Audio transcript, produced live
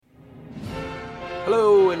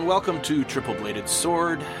Hello and welcome to Triple Bladed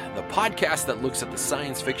Sword, the podcast that looks at the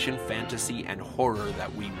science fiction, fantasy, and horror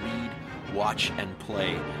that we read, watch, and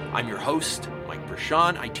play. I'm your host, Mike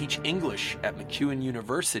Bershon. I teach English at MacEwan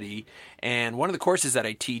University, and one of the courses that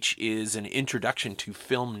I teach is an introduction to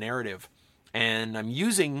film narrative. And I'm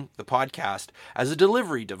using the podcast as a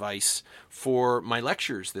delivery device for my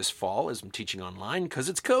lectures this fall as I'm teaching online because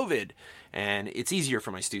it's COVID and it's easier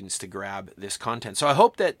for my students to grab this content. So I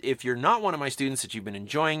hope that if you're not one of my students that you've been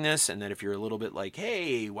enjoying this, and that if you're a little bit like,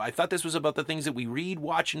 hey, I thought this was about the things that we read,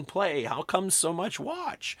 watch, and play. How come so much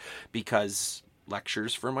watch? Because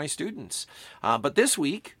lectures for my students. But this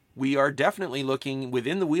week, we are definitely looking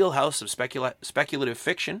within the wheelhouse of speculative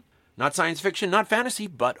fiction. Not science fiction, not fantasy,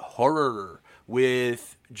 but horror,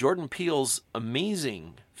 with Jordan Peele's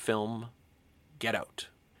amazing film, Get Out.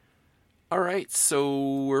 All right,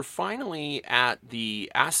 so we're finally at the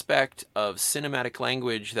aspect of cinematic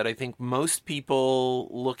language that I think most people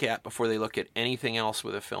look at before they look at anything else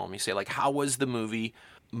with a film. You say, like, how was the movie?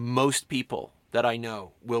 Most people that I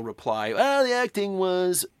know will reply, well, the acting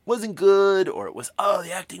wasn't good, or it was, oh,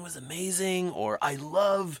 the acting was amazing, or I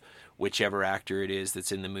love whichever actor it is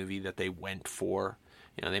that's in the movie that they went for.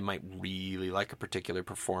 You know, they might really like a particular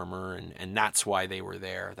performer, and that's why they were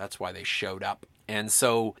there. That's why they showed up. And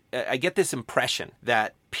so I get this impression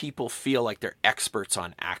that people feel like they're experts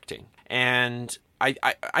on acting. And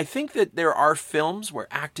I think that there are films where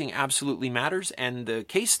acting absolutely matters. And the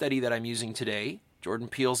case study that I'm using today, Jordan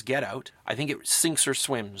Peele's Get Out, I think it sinks or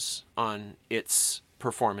swims on its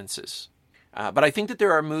performances. But I think that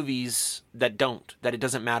there are movies that it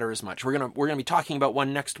doesn't matter as much. We're gonna be talking about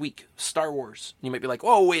one next week, Star Wars. You might be like,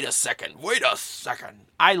 oh, wait a second.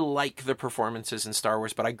 I like the performances in Star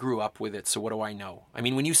Wars, but I grew up with it, so what do I know? I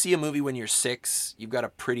mean, when you see a movie when you're 6, you've got a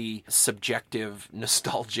pretty subjective,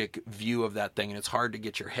 nostalgic view of that thing, and it's hard to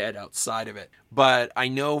get your head outside of it. But I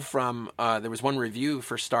know from, there was one review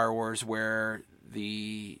for Star Wars where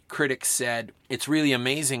the critics said, it's really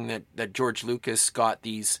amazing that George Lucas got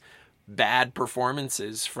these bad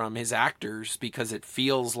performances from his actors because it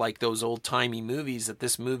feels like those old-timey movies that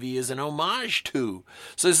this movie is an homage to.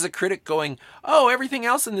 So this is a critic going, oh, everything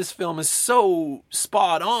else in this film is so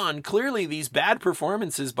spot on. Clearly these bad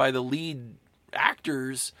performances by the lead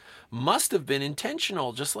actors must have been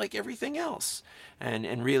intentional, just like everything else.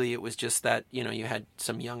 And really it was just that, you know, you had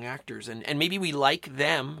some young actors and maybe we like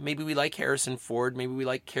them. Maybe we like Harrison Ford. Maybe we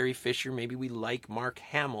like Carrie Fisher. Maybe we like Mark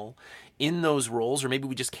Hamill in those roles, or maybe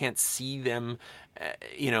we just can't see them,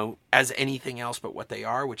 as anything else but what they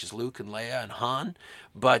are, which is Luke and Leia and Han.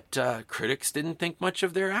 But critics didn't think much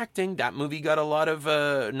of their acting. That movie got a lot of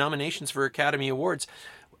nominations for Academy Awards.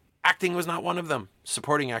 Acting was not one of them.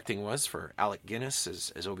 Supporting acting was for Alec Guinness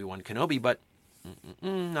as Obi-Wan Kenobi, but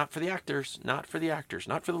not for the actors, not for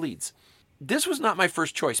the leads. This was not my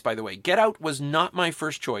first choice, by the way. Get Out was not my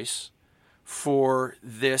first choice for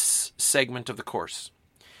this segment of the course.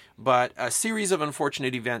 But a series of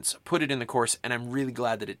unfortunate events put it in the course, and I'm really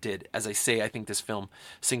glad that it did. As I say, I think this film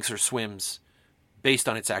sinks or swims based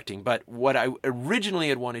on its acting. But what I originally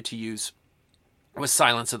had wanted to use was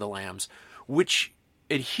Silence of the Lambs, which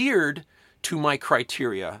adhered to my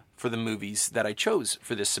criteria for the movies that I chose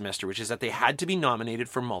for this semester, which is that they had to be nominated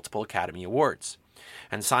for multiple Academy Awards.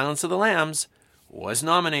 And Silence of the Lambs was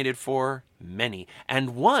nominated for many,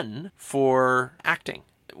 and won for acting.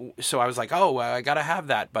 So I was like, oh, I got to have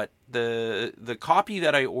that. But the copy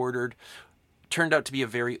that I ordered turned out to be a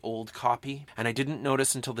very old copy. And I didn't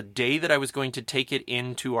notice until the day that I was going to take it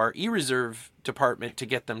into our e-reserve department to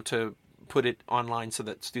get them to put it online so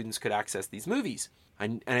that students could access these movies.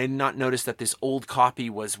 And I did not notice that this old copy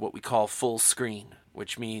was what we call full screen,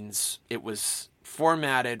 which means it was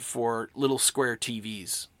formatted for little square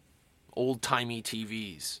TVs, old-timey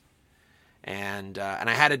TVs. And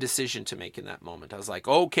I had a decision to make in that moment. I was like,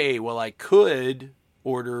 okay, well, I could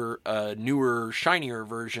order a newer, shinier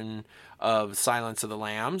version of Silence of the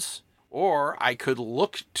Lambs, or I could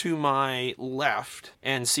look to my left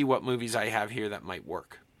and see what movies I have here that might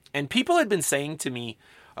work. And people had been saying to me,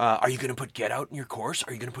 are you going to put Get Out in your course?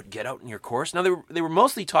 Are you going to put Get Out in your course? Now, they were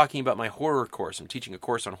mostly talking about my horror course. I'm teaching a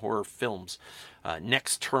course on horror films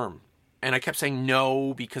next term. And I kept saying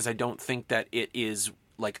no, because I don't think that it is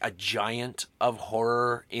like a giant of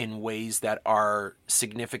horror in ways that are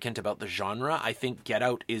significant about the genre. I think Get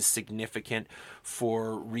Out is significant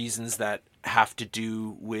for reasons that have to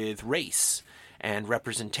do with race and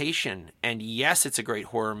representation. And yes, it's a great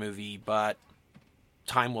horror movie, but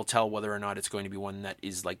time will tell whether or not it's going to be one that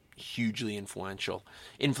is like hugely influential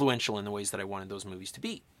in the ways that I wanted those movies to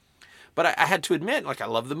be. But I had to admit, like, I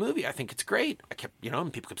love the movie. I think it's great. I kept,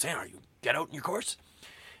 and people kept saying, are you Get Out in your course?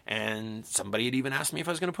 And somebody had even asked me if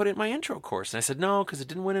I was going to put it in my intro course. And I said no, because it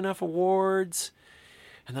didn't win enough awards.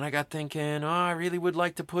 And then I got thinking, I really would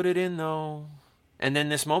like to put it in, though. And then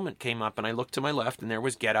this moment came up, and I looked to my left, and there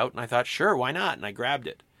was Get Out, and I thought, sure, why not? And I grabbed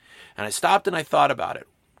it. And I stopped, and I thought about it.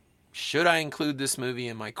 Should I include this movie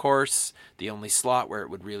in my course? The only slot where it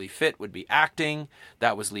would really fit would be acting.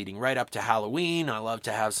 That was leading right up to Halloween. I love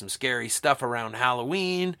to have some scary stuff around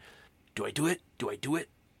Halloween. Do I do it? Do I do it?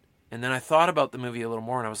 And then I thought about the movie a little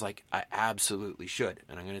more, and I was like, I absolutely should.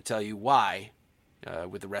 And I'm going to tell you why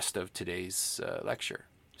with the rest of today's lecture.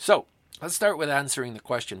 So let's start with answering the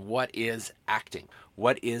question, what is acting?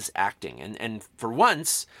 What is acting? And for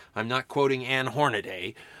once, I'm not quoting Anne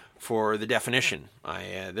Hornaday for the definition.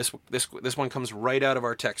 This one comes right out of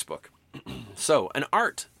our textbook. So, an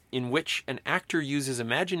art in which an actor uses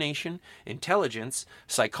imagination, intelligence,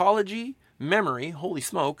 psychology, memory, holy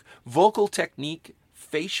smoke, vocal technique,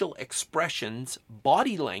 facial expressions,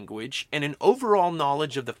 body language, and an overall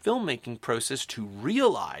knowledge of the filmmaking process to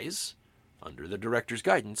realize, under the director's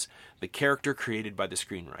guidance, the character created by the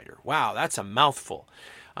screenwriter. Wow, that's a mouthful.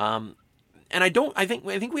 And I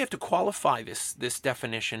think we have to qualify this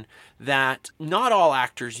definition that not all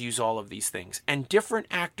actors use all of these things. And different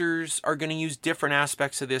actors are going to use different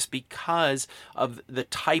aspects of this because of the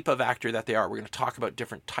type of actor that they are. We're going to talk about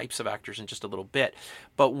different types of actors in just a little bit.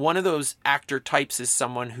 But one of those actor types is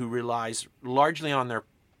someone who relies largely on their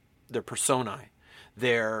personae,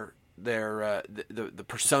 the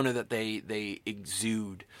persona that they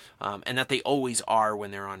exude, and that they always are when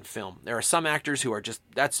they're on film. There are some actors who are just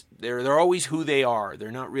they're always who they are.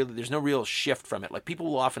 They're not really, there's no real shift from it. Like people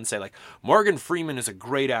will often say like Morgan Freeman is a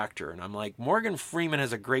great actor, and I'm like, Morgan Freeman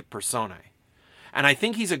has a great persona, and I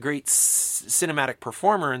think he's a great cinematic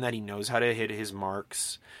performer in that he knows how to hit his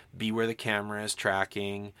marks, be where the camera is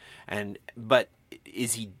tracking, but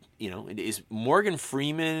is he? Is Morgan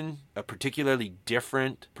Freeman a particularly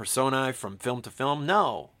different persona from film to film?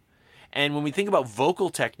 No. And when we think about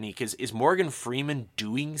vocal technique, is Morgan Freeman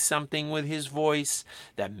doing something with his voice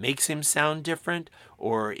that makes him sound different?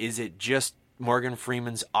 Or is it just Morgan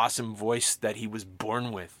Freeman's awesome voice that he was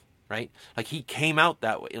born with, right? Like he came out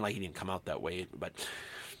that way. Like he didn't come out that way, but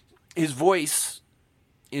his voice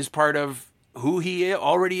is part of who he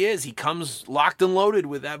already is. He comes locked and loaded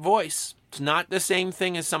with that voice. It's not the same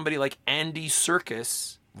thing as somebody like Andy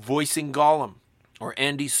Serkis voicing Gollum, or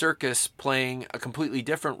Andy Serkis playing a completely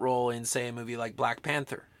different role in, say, a movie like Black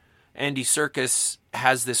Panther. Andy Serkis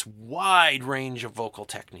has this wide range of vocal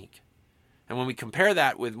technique. And when we compare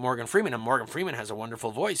that with Morgan Freeman, and Morgan Freeman has a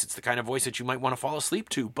wonderful voice. It's the kind of voice that you might want to fall asleep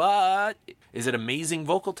to. But is it amazing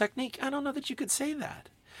vocal technique? I don't know that you could say that.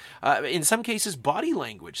 In some cases, body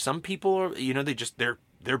language. Some people are,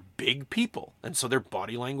 they're big people, and so their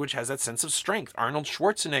body language has that sense of strength. Arnold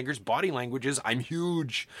Schwarzenegger's body language is, I'm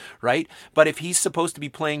huge, right? But if he's supposed to be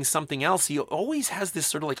playing something else, he always has this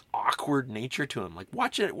sort of like awkward nature to him. Like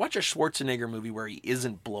watch a Schwarzenegger movie where he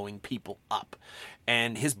isn't blowing people up,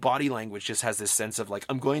 and his body language just has this sense of like,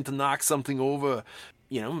 I'm going to knock something over.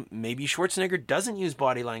 Maybe Schwarzenegger doesn't use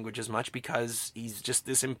body language as much because he's just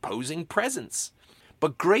this imposing presence.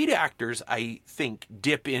 But great actors, I think,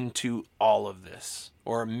 dip into all of this,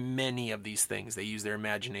 or many of these things. They use their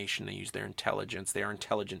imagination, they use their intelligence, they are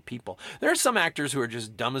intelligent people. There are some actors who are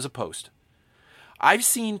just dumb as a post. I've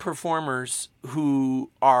seen performers who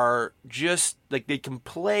are just, like, they can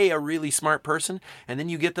play a really smart person, and then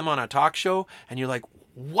you get them on a talk show, and you're like,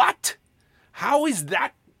 what? How is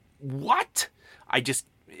that? What?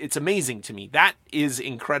 It's amazing to me. That is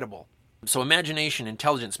incredible. So imagination,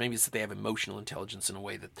 intelligence, maybe it's that they have emotional intelligence in a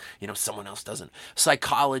way that, someone else doesn't.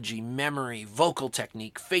 Psychology, memory, vocal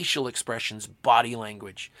technique, facial expressions, body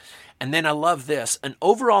language. And then I love this, an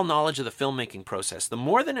overall knowledge of the filmmaking process. The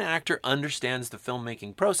more that an actor understands the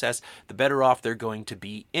filmmaking process, the better off they're going to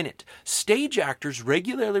be in it. Stage actors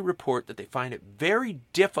regularly report that they find it very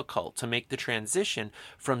difficult to make the transition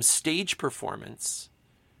from stage performance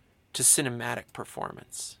to cinematic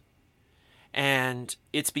performance. And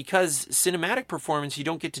it's because cinematic performance, you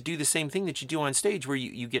don't get to do the same thing that you do on stage, where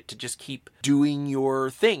you get to just keep doing your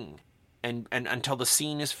thing and until the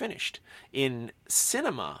scene is finished. In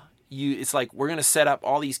cinema, it's like, we're going to set up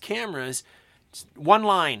all these cameras, one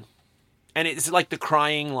line, and it's like the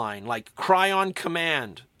crying line, like cry on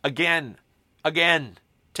command, again,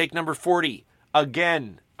 take number 40,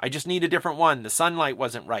 again, I just need a different one, the sunlight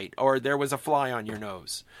wasn't right, or there was a fly on your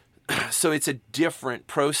nose. So it's a different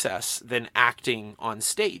process than acting on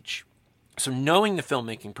stage. So knowing the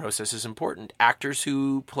filmmaking process is important. Actors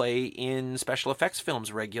who play in special effects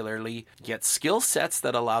films regularly get skill sets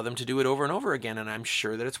that allow them to do it over and over again. And I'm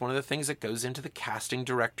sure that it's one of the things that goes into the casting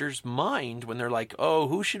director's mind when they're like, oh,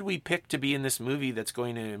 who should we pick to be in this movie that's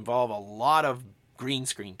going to involve a lot of green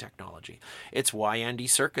screen technology? It's why Andy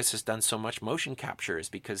Serkis has done so much motion capture, is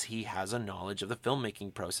because he has a knowledge of the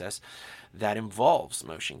filmmaking process that involves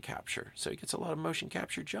motion capture. So he gets a lot of motion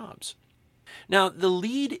capture jobs. Now, the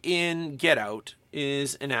lead in Get Out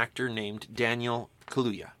is an actor named Daniel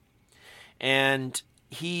Kaluuya, and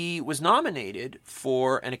he was nominated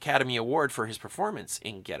for an Academy Award for his performance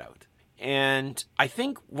in Get Out. And I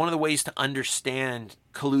think one of the ways to understand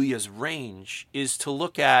Kaluuya's range is to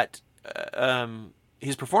look at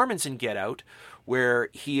his performance in Get Out, where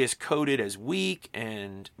he is coded as weak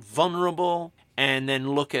and vulnerable, and then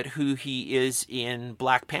look at who he is in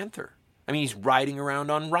Black Panther. I mean, he's riding around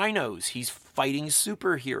on rhinos. He's fighting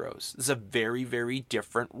superheroes. This is a very, very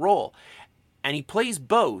different role. And he plays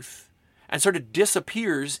both and sort of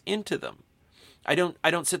disappears into them. I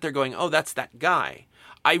don't sit there going, oh, that's that guy.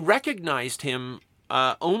 I recognized him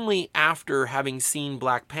only after having seen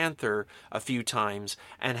Black Panther a few times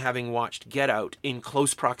and having watched Get Out in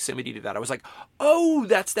close proximity to that. I was like, oh,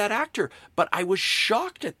 that's that actor. But I was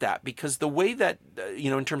shocked at that because the way that,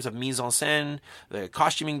 in terms of mise en scène, the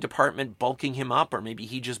costuming department bulking him up, or maybe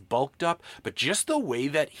he just bulked up, but just the way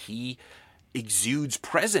that he exudes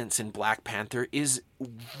presence in Black Panther is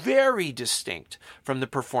very distinct from the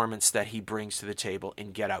performance that he brings to the table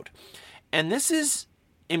in Get Out. And this is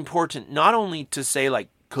important not only to say like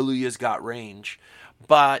Kaluuya's got range,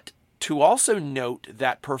 but to also note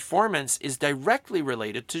that performance is directly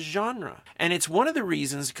related to genre. And it's one of the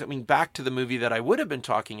reasons, coming back to the movie that I would have been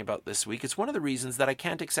talking about this week, it's one of the reasons that I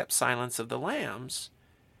can't accept Silence of the Lambs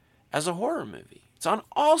as a horror movie. It's on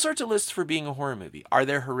all sorts of lists for being a horror movie. Are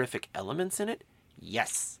there horrific elements in it?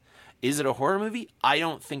 Yes. Is it a horror movie? I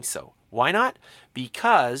don't think so. Why not?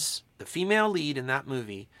 Because the female lead in that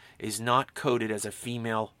movie is not coded as a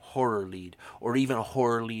female horror lead, or even a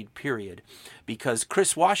horror lead, period. Because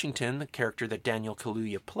Chris Washington, the character that Daniel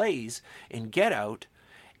Kaluuya plays in Get Out,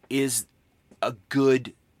 is a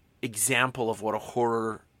good example of what a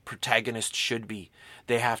horror protagonist should be.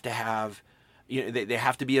 They have to have, they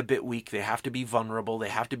have to be a bit weak, they have to be vulnerable, they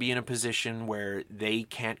have to be in a position where they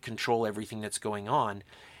can't control everything that's going on.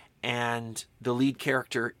 And the lead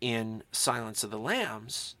character in Silence of the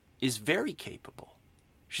Lambs is very capable.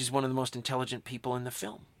 She's one of the most intelligent people in the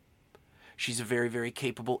film. She's a very, very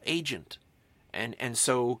capable agent. And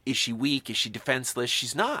so is she weak? Is she defenseless?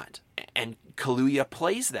 She's not. And Kaluuya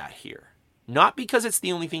plays that here. Not because it's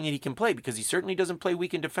the only thing that he can play, because he certainly doesn't play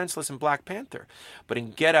weak and defenseless in Black Panther. But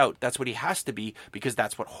in Get Out, that's what he has to be, because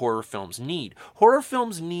that's what horror films need. Horror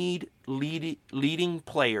films need leading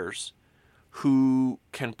players who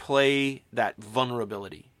can play that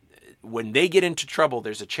vulnerability. When they get into trouble,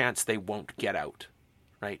 there's a chance they won't get out.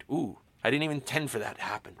 Right? Ooh, I didn't even intend for that to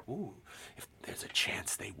happen. Ooh, if there's a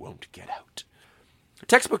chance they won't get out. The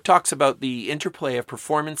textbook talks about the interplay of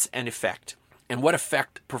performance and effect, and what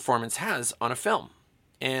effect performance has on a film.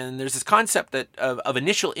 And there's this concept that of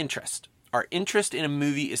initial interest. Our interest in a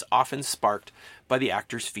movie is often sparked by the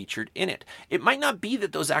actors featured in it. It might not be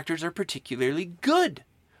that those actors are particularly good,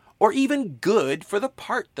 or even good for the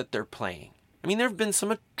part that they're playing. I mean, there have been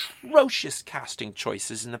some atrocious casting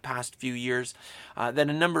choices in the past few years that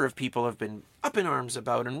a number of people have been up in arms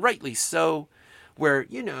about, and rightly so, where,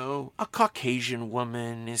 a Caucasian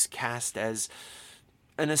woman is cast as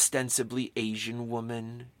an ostensibly Asian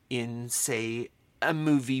woman in, say, a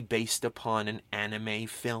movie based upon an anime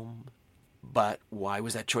film. But why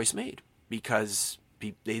was that choice made? Because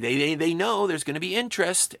they know there's going to be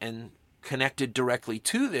interest, and connected directly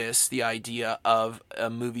to this, the idea of a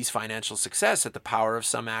movie's financial success, that the power of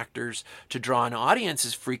some actors to draw an audience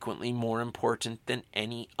is frequently more important than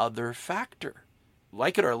any other factor.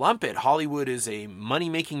 Like it or lump it, Hollywood is a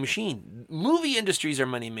money-making machine. Movie industries are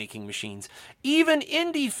money-making machines. Even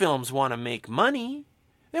indie films want to make money.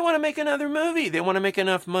 They want to make another movie. They want to make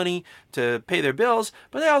enough money to pay their bills,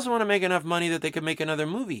 but they also want to make enough money that they can make another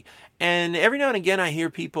movie. And every now and again, I hear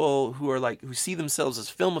people who see themselves as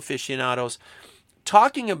film aficionados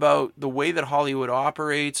talking about the way that Hollywood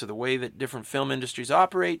operates, or the way that different film industries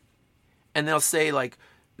operate. And they'll say,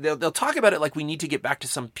 they'll talk about it like we need to get back to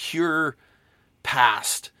some pure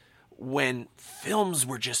past when films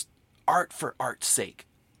were just art for art's sake.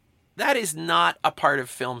 That is not a part of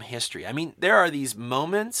film history. I mean, there are these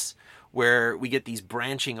moments where we get these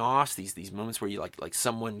branching offs, these moments where you like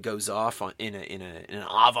someone goes off in an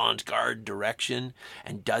avant-garde direction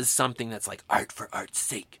and does something that's like art for art's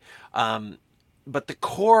sake. But the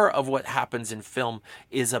core of what happens in film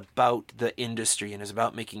is about the industry and is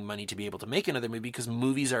about making money to be able to make another movie, because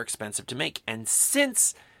movies are expensive to make. And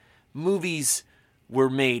since movies were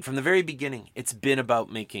made from the very beginning, it's been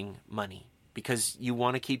about making money, because you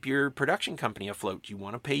want to keep your production company afloat. You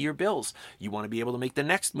want to pay your bills. You want to be able to make the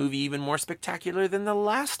next movie even more spectacular than the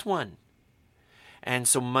last one. And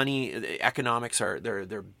so money, economics they're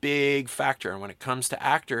a big factor. And when it comes to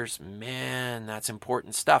actors, man, that's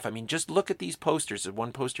important stuff. I mean, just look at these posters. There's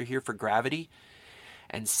one poster here for Gravity,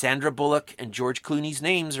 and Sandra Bullock and George Clooney's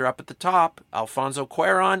names are up at the top. Alfonso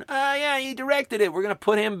Cuarón, yeah, he directed it. We're going to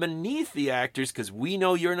put him beneath the actors because we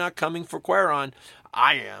know you're not coming for Cuarón.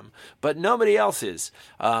 I am, but nobody else is.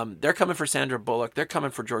 They're coming for Sandra Bullock. They're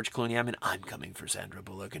coming for George Clooney. I mean, I'm coming for Sandra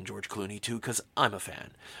Bullock and George Clooney too because I'm a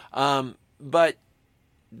fan. But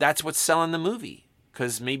that's what's selling the movie,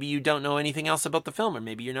 because maybe you don't know anything else about the film, or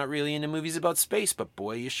maybe you're not really into movies about space, but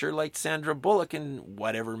boy, you sure liked Sandra Bullock in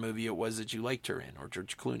whatever movie it was that you liked her in, or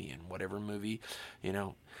George Clooney in whatever movie,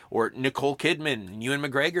 or Nicole Kidman and Ewan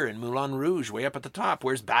McGregor in Moulin Rouge, way up at the top.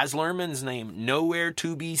 Where's Baz Luhrmann's name? Nowhere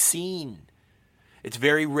to be seen. It's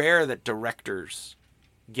very rare that directors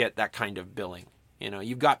get that kind of billing.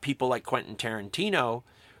 You've got people like Quentin Tarantino,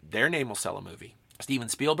 their name will sell a movie. Steven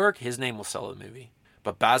Spielberg, his name will sell a movie.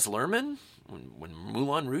 But Baz Luhrmann, when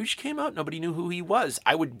Moulin Rouge came out, nobody knew who he was.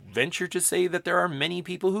 I would venture to say that there are many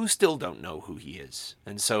people who still don't know who he is.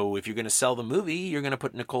 And so if you're going to sell the movie, you're going to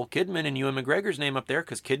put Nicole Kidman and Ewan McGregor's name up there,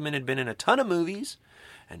 because Kidman had been in a ton of movies,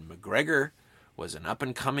 and McGregor was an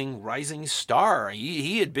up-and-coming rising star.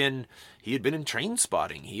 He had been in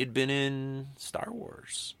Trainspotting. He had been in Star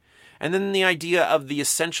Wars. And then the idea of the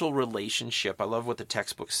essential relationship. I love what the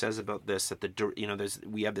textbook says about this, that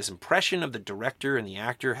we have this impression of the director and the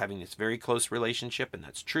actor having this very close relationship, and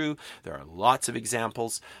that's true. There are lots of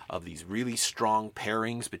examples of these really strong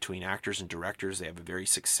pairings between actors and directors. They have a very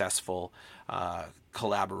successful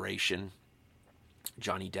collaboration.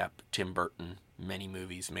 Johnny Depp, Tim Burton, many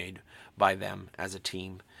movies made by them as a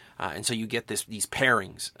team. And so you get these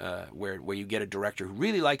pairings where you get a director who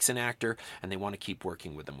really likes an actor and they want to keep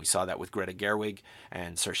working with them. We saw that with Greta Gerwig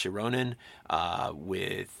and Saoirse Ronan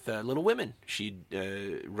with Little Women.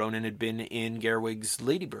 Ronan had been in Gerwig's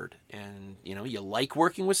Lady Bird. And, you like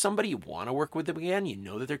working with somebody. You want to work with them again. You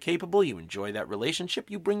know that they're capable. You enjoy that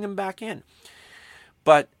relationship. You bring them back in.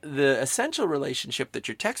 But the essential relationship that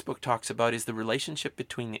your textbook talks about is the relationship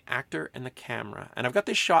between the actor and the camera. And I've got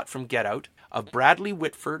this shot from Get Out of Bradley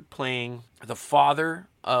Whitford playing the father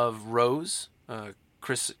of Rose,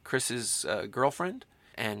 Chris's girlfriend,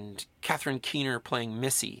 and Catherine Keener playing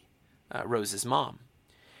Missy, Rose's mom.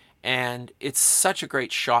 And it's such a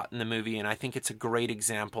great shot in the movie, and I think it's a great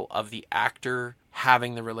example of the actor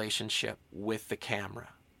having the relationship with the camera.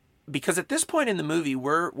 Because at this point in the movie,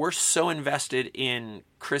 we're so invested in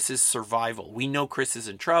Chris's survival. We know Chris is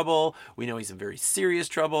in trouble. We know he's in very serious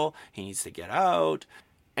trouble. He needs to get out.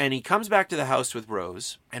 And he comes back to the house with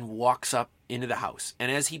Rose and walks up into the house.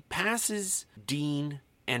 And as he passes Dean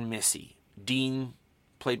and Missy, Dean,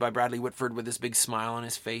 played by Bradley Whitford with this big smile on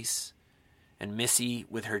his face, and Missy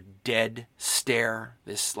with her dead stare,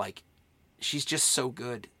 she's just so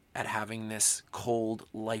good at having this cold,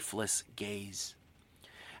 lifeless gaze.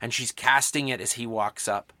 And she's casting it as he walks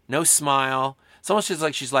up. No smile. It's almost just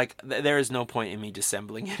like she's like, there is no point in me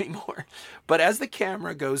dissembling anymore. But as the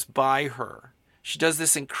camera goes by her, she does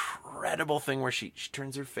this incredible thing where she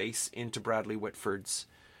turns her face into Bradley Whitford's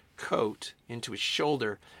coat, into his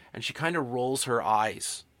shoulder, and she kind of rolls her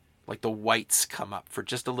eyes. Like the whites come up for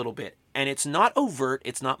just a little bit. And it's not overt.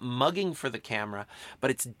 It's not mugging for the camera. But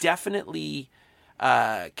it's definitely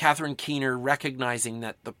Catherine Keener recognizing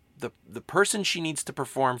that the person she needs to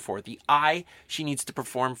perform for, the eye she needs to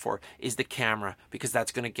perform for, is the camera, because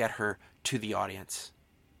that's going to get her to the audience.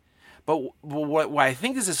 But why I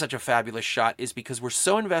think this is such a fabulous shot is because we're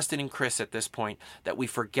so invested in Chris at this point that we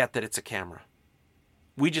forget that it's a camera.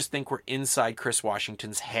 We just think we're inside Chris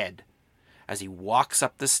Washington's head as he walks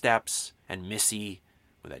up the steps and Missy,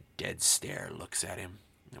 with a dead stare, looks at him.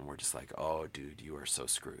 And we're just like, oh, dude, you are so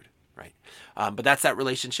screwed. Right. But that's that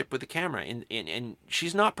relationship with the camera. And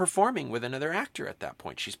she's not performing with another actor at that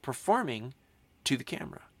point. She's performing to the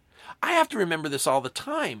camera. I have to remember this all the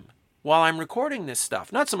time while I'm recording this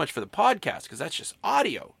stuff. Not so much for the podcast, because that's just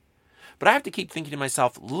audio. But I have to keep thinking to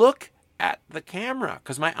myself, look at the camera,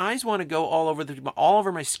 because my eyes want to go all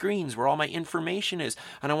over my screens where all my information is,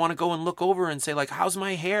 and I want to go and look over and say, like, how's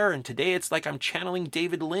my hair? And today it's like I'm channeling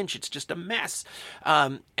David Lynch. It's just a mess.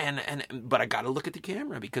 But I got to look at the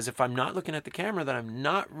camera, because if I'm not looking at the camera, then I'm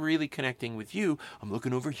not really connecting with you. I'm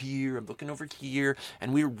looking over here. I'm looking over here,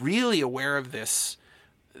 and we're really aware of this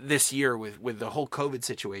this year with the whole COVID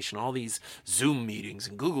situation, all these Zoom meetings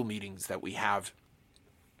and Google meetings that we have.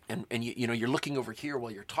 And you know, you're looking over here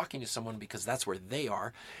while you're talking to someone because that's where they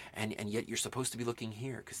are. And yet you're supposed to be looking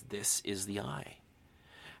here because this is the eye.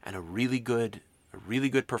 And a really good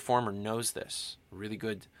performer knows this. A really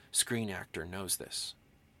good screen actor knows this.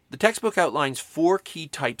 The textbook outlines 4 key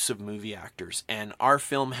types of movie actors, and our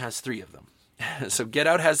film has 3 of them. So Get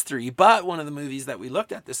Out has 3, but one of the movies that we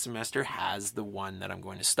looked at this semester has the one that I'm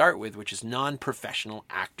going to start with, which is non-professional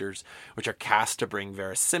actors, which are cast to bring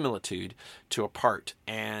verisimilitude to a part.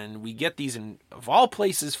 And we get these in, of all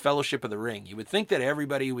places, Fellowship of the Ring. You would think that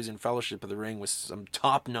everybody who was in Fellowship of the Ring was some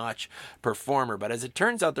top-notch performer, but as it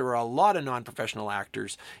turns out, there were a lot of non-professional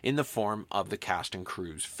actors in the form of the cast and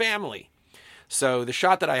crew's family. So the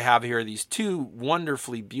shot that I have here are these 2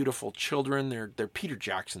 wonderfully beautiful children. They're Peter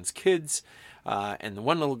Jackson's kids. And the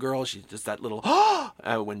one little girl, she does that little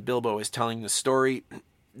when Bilbo is telling the story.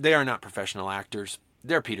 They are not professional actors.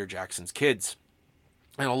 They're Peter Jackson's kids.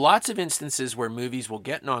 And lots of instances where movies will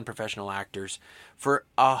get non-professional actors for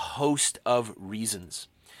a host of reasons.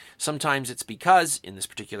 Sometimes it's because, in this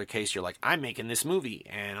particular case, you're like, I'm making this movie,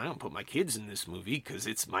 and I don't put my kids in this movie because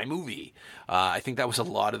it's my movie. I think that was a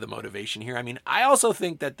lot of the motivation here. I mean, I also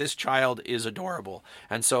think that this child is adorable,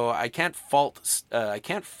 and so I can't fault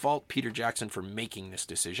Peter Jackson for making this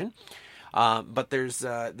decision. But there's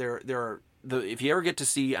if you ever get to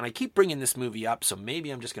see, and I keep bringing this movie up, so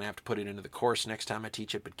maybe I'm just going to have to put it into the course next time I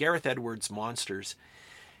teach it. But Gareth Edwards' Monsters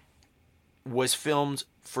was filmed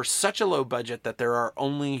for such a low budget that there are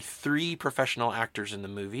only 3 professional actors in the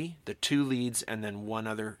movie, the 2 leads and then 1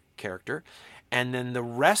 other character. And then the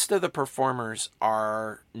rest of the performers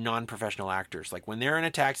are non-professional actors. Like when they're in a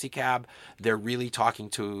taxi cab, they're really talking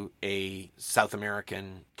to a South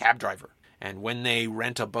American cab driver. And when they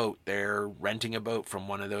rent a boat, they're renting a boat from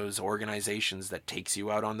one of those organizations that takes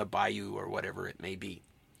you out on the bayou or whatever it may be.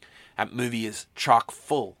 That movie is chock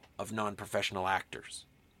full of non-professional actors.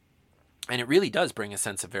 And it really does bring a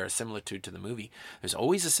sense of verisimilitude to the movie. There's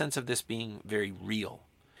always a sense of this being very real.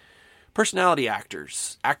 Personality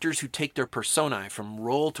actors, actors who take their personae from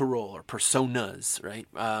role to role, or personas, right?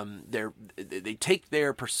 They take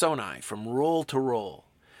their personae from role to role.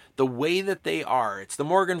 The way that they are, it's the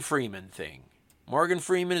Morgan Freeman thing. Morgan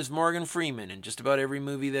Freeman is Morgan Freeman in just about every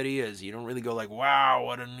movie that he is. You don't really go like, wow,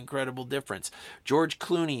 what an incredible difference. George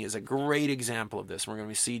Clooney is a great example of this. We're going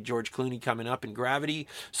to see George Clooney coming up in Gravity,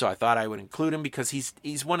 so I thought I would include him because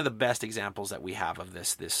he's one of the best examples that we have of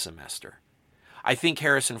this semester. I think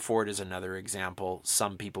Harrison Ford is another example.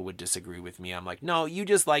 Some people would disagree with me. I'm like, no, you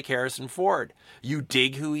just like Harrison Ford. You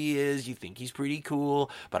dig who he is. You think he's pretty cool.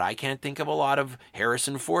 But I can't think of a lot of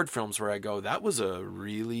Harrison Ford films where I go, that was a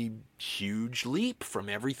really huge leap from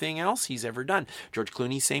everything else he's ever done. George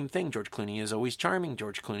Clooney, same thing. George Clooney is always charming.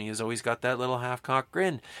 George Clooney has always got that little half-cocked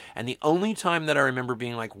grin. And the only time that I remember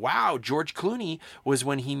being like, wow, George Clooney, was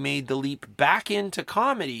when he made the leap back into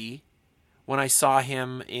comedy when I saw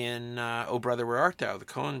him in Oh Brother, Where Art Thou, the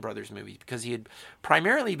Coen Brothers movie, because he had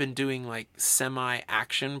primarily been doing like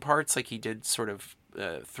semi-action parts, like he did sort of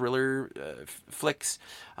thriller flicks,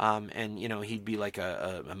 and you know, he'd be like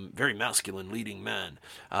a very masculine leading man,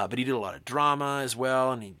 but he did a lot of drama as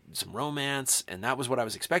well, and some romance, and that was what I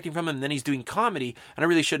was expecting from him. And then he's doing comedy, and I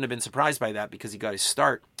really shouldn't have been surprised by that because he got his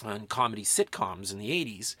start on comedy sitcoms in the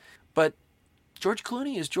 80s. But George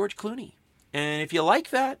Clooney is George Clooney, and if you like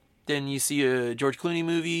that, then you see a George Clooney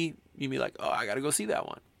movie, you'd be like, oh, I got to go see that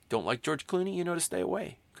one. Don't like George Clooney, you know to stay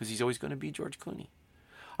away, because he's always going to be George Clooney.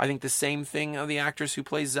 I think the same thing of the actress who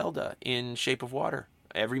plays Zelda in Shape of Water.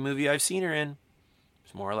 Every movie I've seen her in,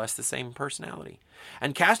 it's more or less the same personality.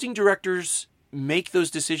 And casting directors make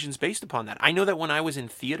those decisions based upon that. I know that when I was in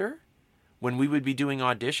theater, when we would be doing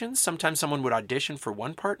auditions, sometimes someone would audition for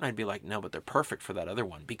one part, and I'd be like, no, but they're perfect for that other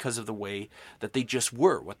one, because of the way that they just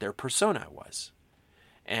were, what their persona was.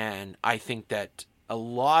 And I think that a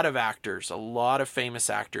lot of actors, a lot of famous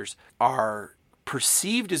actors, are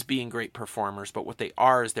perceived as being great performers, but what they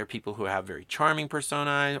are is they're people who have very charming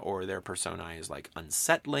personae, or their personae is like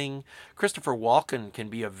unsettling. Christopher Walken can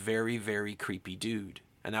be a very, very creepy dude.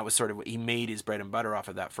 And that was sort of what he made his bread and butter off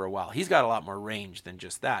of that for a while. He's got a lot more range than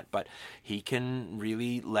just that, but he can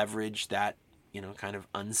really leverage that, you know, kind of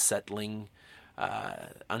unsettling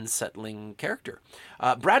character.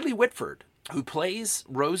 Bradley Whitford, who plays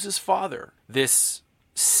Rose's father, this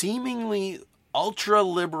seemingly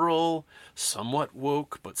ultra-liberal, somewhat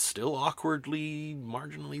woke, but still awkwardly,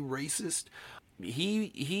 marginally racist.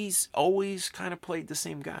 He's always kind of played the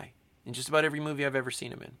same guy in just about every movie I've ever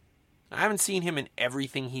seen him in. I haven't seen him in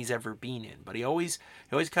everything he's ever been in, but he always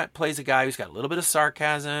plays a guy who's got a little bit of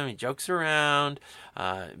sarcasm. He jokes around,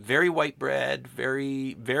 very white bread,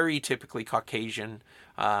 very, very typically Caucasian.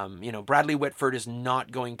 Bradley Whitford is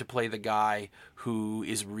not going to play the guy who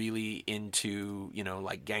is really into,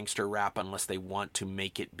 like gangster rap unless they want to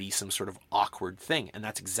make it be some sort of awkward thing. And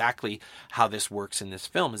that's exactly how this works in this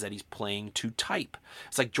film, is that he's playing to type.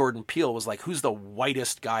 It's like Jordan Peele was like, who's the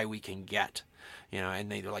whitest guy we can get?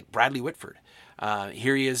 And they're like, Bradley Whitford.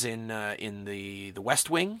 Here he is in the West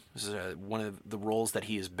Wing. This is one of the roles that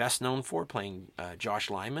he is best known for, playing Josh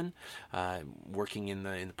Lyman, working in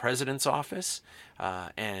the president's office.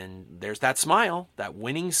 And there's that smile, that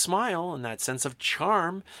winning smile, and that sense of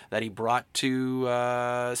charm that he brought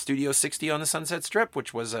to Studio 60 on the Sunset Strip,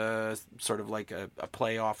 which was a sort of like a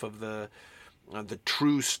play off of the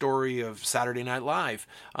true story of Saturday Night Live.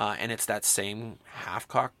 And it's that same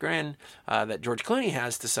half-cocked grin that George Clooney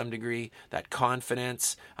has to some degree, that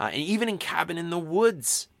confidence. And even in Cabin in the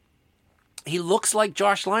Woods, he looks like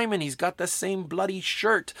Josh Lyman. He's got the same bloody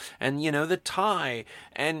shirt and, the tie.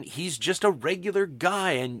 And he's just a regular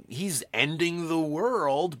guy, and he's ending the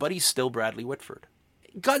world, but he's still Bradley Whitford.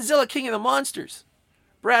 Godzilla King of the Monsters.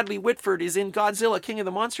 Bradley Whitford is in Godzilla King of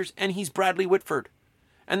the Monsters, and he's Bradley Whitford.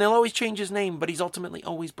 And they'll always change his name, but he's ultimately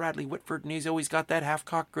always Bradley Whitford, and he's always got that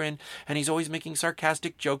half-cocked grin, and he's always making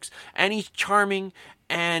sarcastic jokes, and he's charming,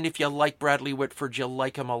 and if you like Bradley Whitford, you'll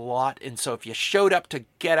like him a lot. And so if you showed up to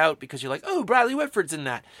Get Out because you're like, oh, Bradley Whitford's in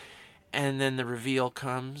that, and then the reveal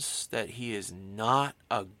comes that he is not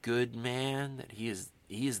a good man, that he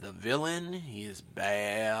is the villain, he is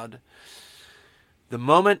bad. The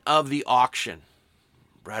moment of the auction,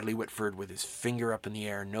 Bradley Whitford with his finger up in the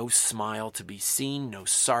air, no smile to be seen, no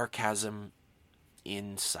sarcasm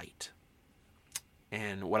in sight.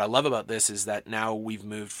 And what I love about this is that now we've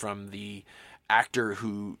moved from the actor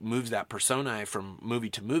who moves that persona from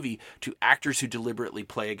movie to movie to actors who deliberately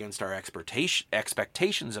play against our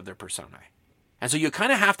expectations of their persona. And so you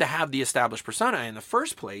kind of have to have the established persona in the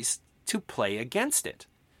first place to play against it.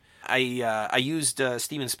 I used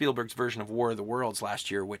Steven Spielberg's version of War of the Worlds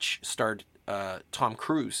last year, which starred Tom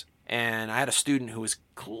Cruise. And I had a student who was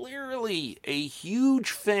clearly a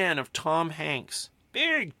huge fan of Tom Hanks.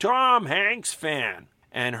 Big Tom Hanks fan.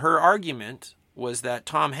 And her argument was that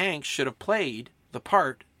Tom Hanks should have played the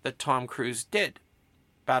part that Tom Cruise did.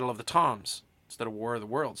 Battle of the Toms. Instead of War of the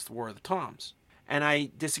Worlds, the War of the Toms. And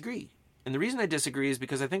I disagree. And the reason I disagree is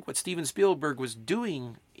because I think what Steven Spielberg was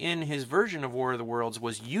doing in his version of War of the Worlds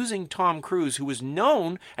was using Tom Cruise, who was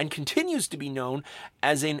known and continues to be known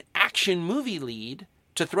as an action movie lead,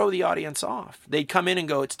 to throw the audience off. They'd come in and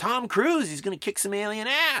go, it's Tom Cruise, he's going to kick some alien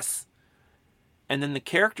ass. And then the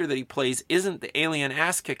character that he plays isn't the alien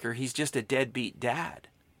ass kicker, he's just a deadbeat dad.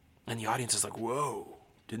 And the audience is like, whoa,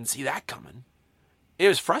 didn't see that coming. It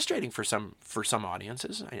was frustrating for some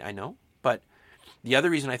audiences, I know, but the other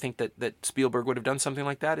reason I think that Spielberg would have done something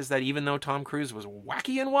like that is that even though Tom Cruise was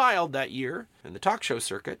wacky and wild that year in the talk show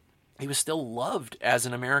circuit, he was still loved as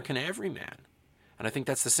an American everyman. And I think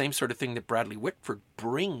that's the same sort of thing that Bradley Whitford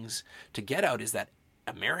brings to Get Out, is that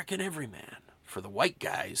American everyman for the white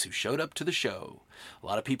guys who showed up to the show. A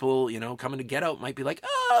lot of people, coming to Get Out might be like,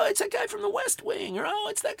 oh, it's that guy from the West Wing, or oh,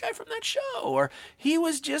 it's that guy from that show, or he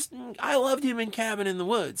was just, I loved him in Cabin in the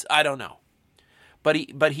Woods. I don't know. But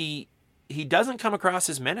he doesn't come across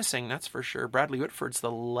as menacing, that's for sure. Bradley Whitford's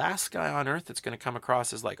the last guy on earth that's going to come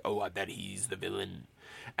across as like, oh, I bet he's the villain.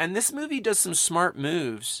 And this movie does some smart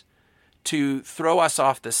moves to throw us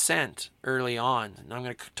off the scent early on. And I'm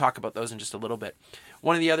going to talk about those in just a little bit.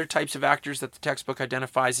 One of the other types of actors that the textbook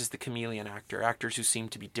identifies is the chameleon actor, actors who seem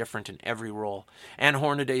to be different in every role. Anne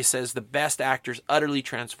Hornaday says the best actors utterly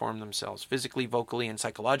transform themselves, physically, vocally, and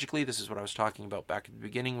psychologically. This is what I was talking about back at the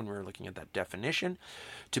beginning when we were looking at that definition,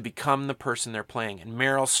 to become the person they're playing. And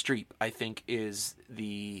Meryl Streep, I think, is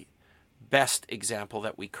the best example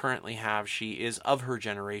that we currently have. She is, of her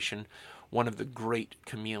generation, one of the great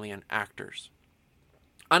chameleon actors.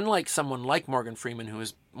 Unlike someone like Morgan Freeman, who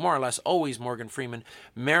is more or less always Morgan Freeman,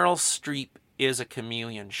 Meryl Streep is a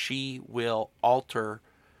chameleon. She will alter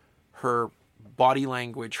her body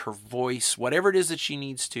language, her voice, whatever it is that she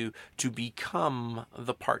needs to become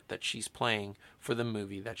the part that she's playing for the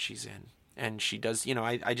movie that she's in. And she does,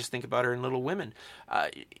 I just think about her in Little Women.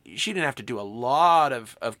 She didn't have to do a lot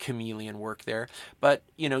of chameleon work there. But,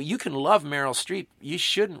 you can love Meryl Streep. You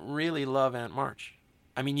shouldn't really love Aunt March.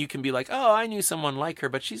 I mean, you can be like, oh, I knew someone like her,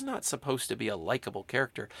 but she's not supposed to be a likable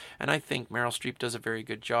character. And I think Meryl Streep does a very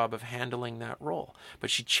good job of handling that role. But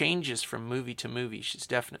she changes from movie to movie. She's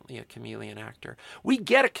definitely a chameleon actor. We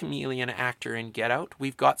get a chameleon actor in Get Out.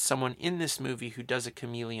 We've got someone in this movie who does a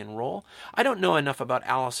chameleon role. I don't know enough about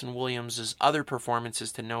Allison Williams' other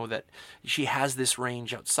performances to know that she has this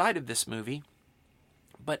range outside of this movie.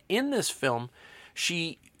 But in this film,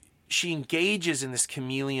 she engages in this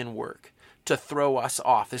chameleon work to throw us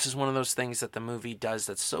off. This is one of those things that the movie does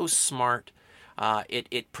that's so smart.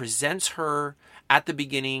 It presents her at the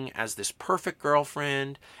beginning as this perfect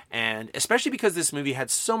girlfriend, and especially because this movie had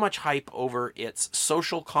so much hype over its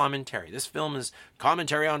social commentary. This film is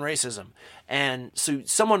commentary on racism. And so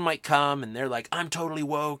someone might come and they're like, I'm totally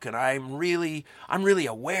woke and I'm really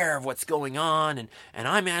aware of what's going on and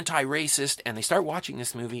I'm anti-racist. And they start watching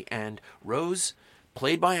this movie, and Rose,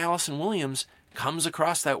 played by Allison Williams, comes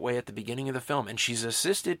across that way at the beginning of the film, and she's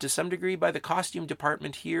assisted to some degree by the costume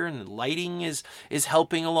department here, and the lighting is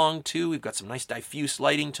helping along too. We've got some nice diffuse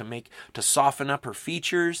lighting to soften up her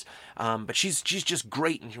features, but she's just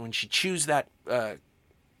great. And when she chews that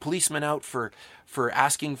policeman out for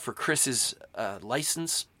asking for Chris's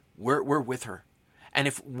license, we're with her. And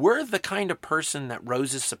if we're the kind of person that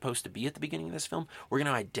Rose is supposed to be at the beginning of this film, we're going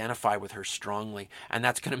to identify with her strongly. And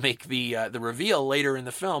that's going to make the reveal later in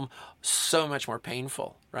the film so much more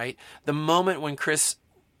painful, right? The moment when Chris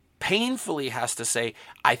painfully has to say,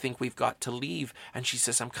 I think we've got to leave, and she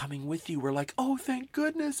says, I'm coming with you, we're like, oh, thank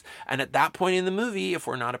goodness. And at that point in the movie, if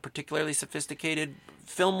we're not a particularly sophisticated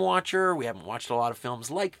film watcher, we haven't watched a lot of films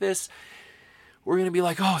like this, we're going to be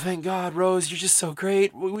like, oh, thank God, Rose, you're just so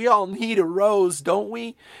great. We all need a Rose, don't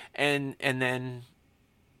we? And then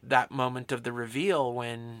that moment of the reveal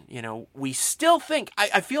when, we still think,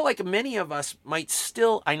 I feel like many of us might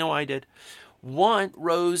still, I know I did, want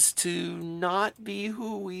Rose to not be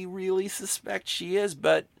who we really suspect she is,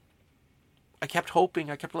 but I kept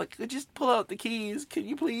hoping, just pull out the keys. Can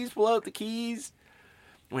you please pull out the keys?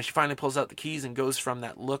 When she finally pulls out the keys and goes from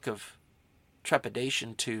that look of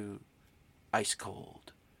trepidation to ice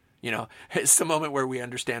cold, it's the moment where we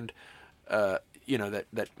understand, that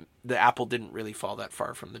the apple didn't really fall that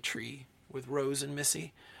far from the tree with Rose and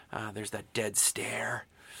Missy. There's that dead stare.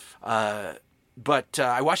 But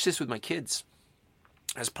I watched this with my kids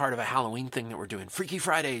as part of a Halloween thing that we're doing, Freaky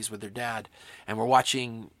Fridays with their dad, and we're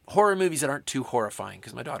watching horror movies that aren't too horrifying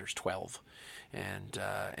because my daughter's 12, and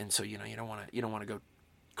so you don't want to go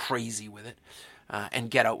crazy with it.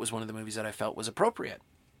 And Get Out was one of the movies that I felt was appropriate.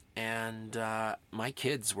 And my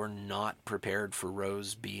kids were not prepared for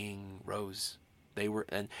Rose being Rose. They were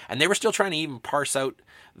and they were still trying to even parse out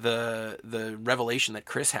the revelation that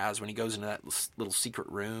Chris has when he goes into that little secret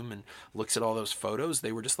room and looks at all those photos.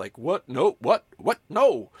 They were just like, what? No, what?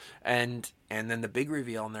 No. And then the big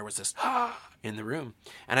reveal, and there was this in the room.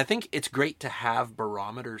 And I think it's great to have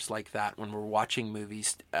barometers like that when we're watching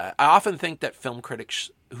movies. I often think that film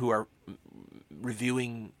critics who are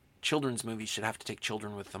reviewing children's movies should have to take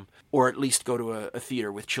children with them, or at least go to a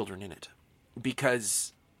theater with children in it,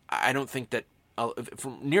 because I don't think that,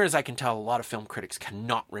 from near as I can tell, a lot of film critics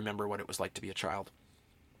cannot remember what it was like to be a child.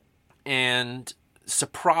 And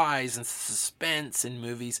surprise and suspense in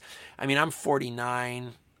movies. I mean, I'm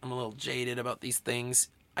 49. I'm a little jaded about these things.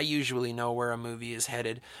 I usually know where a movie is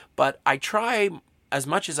headed, but I try as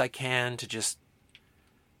much as I can to just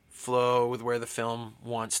flow with where the film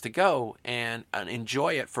wants to go and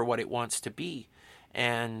enjoy it for what it wants to be,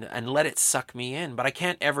 and let it suck me in. But I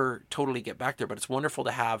can't ever totally get back there. But it's wonderful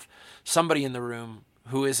to have somebody in the room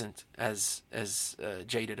who isn't as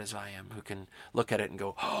jaded as I am, who can look at it and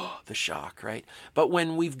go, oh, the shock, right? But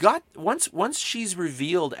when we've got, once she's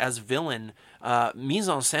revealed as villain, mise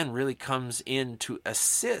en scène really comes in to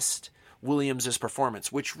assist Williams'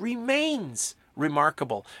 performance, which remains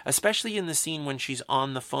remarkable, especially in the scene when she's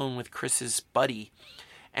on the phone with Chris's buddy,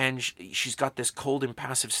 and she's got this cold,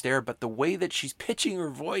 impassive stare, but the way that she's pitching her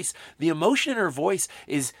voice, the emotion in her voice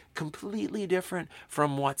is completely different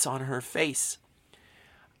from what's on her face.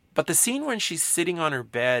 But the scene when she's sitting on her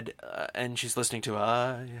bed and she's listening to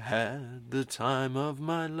I Had the Time of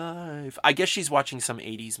My Life. I guess she's watching some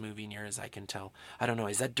 80s movie, near as I can tell. I don't know.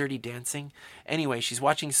 Is that Dirty Dancing? Anyway, she's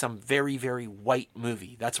watching some very, very white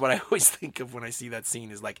movie. That's what I always think of when I see that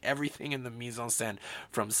scene, is like everything in the mise en scène,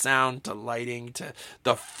 from sound to lighting to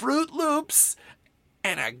the Fruit Loops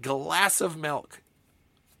and a glass of milk.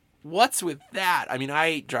 What's with that? I mean, I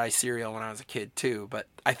ate dry cereal when I was a kid too, but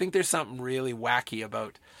I think there's something really wacky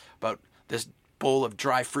about this bowl of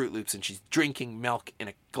dry Fruit Loops, and she's drinking milk in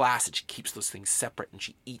a glass, and she keeps those things separate, and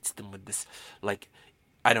she eats them with this, like,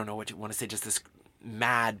 I don't know what you want to say, just this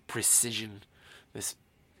mad precision, this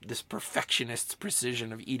this perfectionist's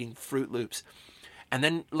precision of eating Fruit Loops. And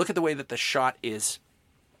then look at the way that the shot is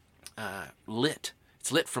lit.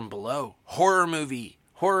 It's lit from below. Horror movie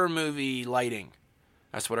lighting.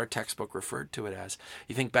 That's what our textbook referred to it as.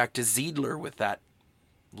 You think back to Ziedler with that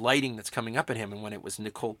lighting that's coming up at him, and when it was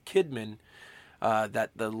Nicole Kidman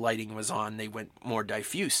that the lighting was on, they went more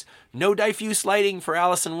diffuse. No diffuse lighting for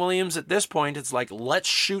Allison Williams at this point. It's like, let's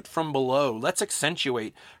shoot from below. Let's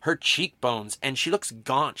accentuate her cheekbones. And she looks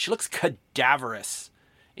gaunt. She looks cadaverous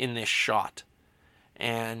in this shot.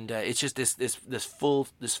 And it's just this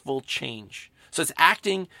full change. So it's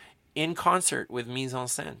acting in concert with mise en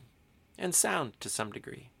scène and sound to some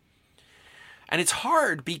degree. And it's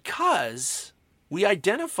hard because we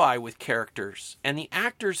identify with characters and the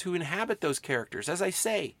actors who inhabit those characters. As I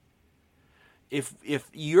say, if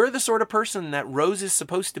you're the sort of person that Rose is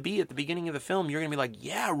supposed to be at the beginning of the film, you're going to be like,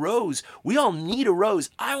 yeah, Rose. We all need a Rose.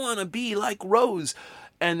 I want to be like Rose.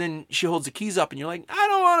 And then she holds the keys up and you're like, I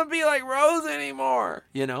don't want to be like Rose anymore.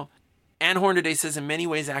 You know? Anne Hornaday says, in many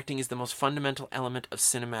ways, acting is the most fundamental element of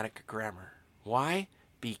cinematic grammar. Why?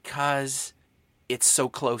 Because it's so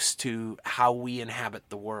close to how we inhabit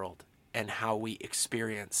the world and how we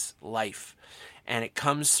experience life. And it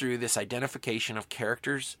comes through this identification of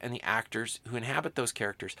characters and the actors who inhabit those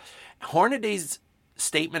characters. Hornaday's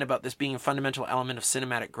statement about this being a fundamental element of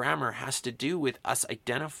cinematic grammar has to do with us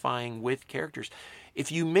identifying with characters.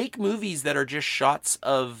 If you make movies that are just shots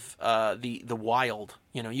of the wild,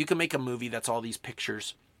 you know, you can make a movie that's all these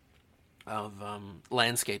pictures of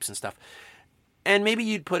landscapes and stuff. And maybe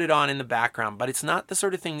you'd put it on in the background, but it's not the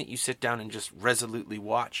sort of thing that you sit down and just resolutely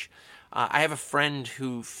watch. I have a friend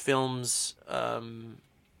who films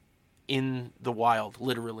in the wild,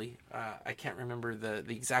 literally. I can't remember the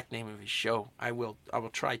exact name of his show. I will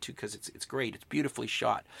try to, because it's great. It's beautifully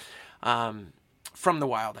shot. From the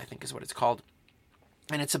Wild, I think is what it's called.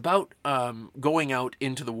 And it's about going out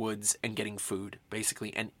into the woods and getting food,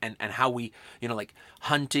 basically, and how we, you know, like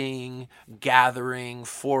hunting, gathering,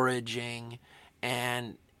 foraging.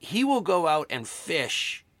 And he will go out and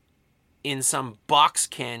fish in some box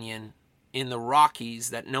canyon in the Rockies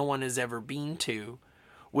that no one has ever been to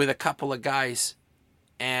with a couple of guys.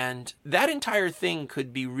 And that entire thing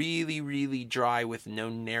could be really, really dry with no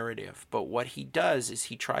narrative. But what he does is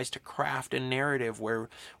he tries to craft a narrative where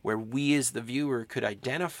we as the viewer could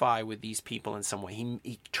identify with these people in some way.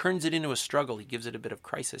 He turns it into a struggle. He gives it a bit of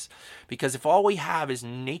crisis. Because if all we have is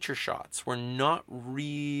nature shots, we're not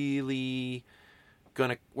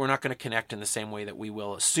gonna connect in the same way that we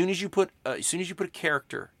will as soon as you put a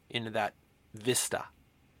character into that vista.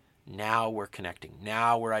 Now we're connecting.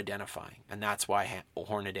 Now we're identifying. And that's why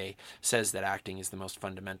Hornaday says that acting is the most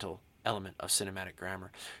fundamental element of cinematic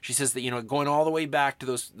grammar. She says that, you know, going all the way back to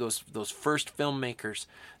those first filmmakers,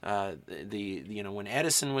 when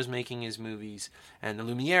Edison was making his movies and the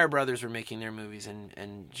Lumiere brothers were making their movies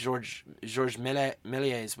and Georges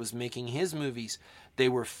Méliès was making his movies, they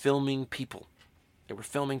were filming people.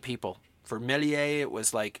 For Méliès, it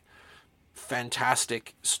was like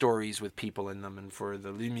fantastic stories with people in them, and for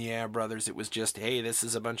the Lumiere brothers it was just, hey, this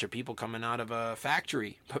is a bunch of people coming out of a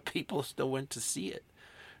factory, but people still went to see it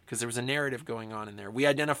because there was a narrative going on in there. We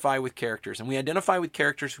identify with characters, and we identify with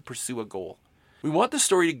characters who pursue a goal. We want the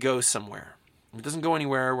story to go somewhere. If it doesn't go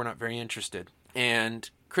anywhere, we're not very interested. And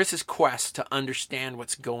Chris's quest to understand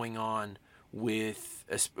what's going on with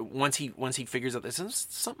once he figures out this is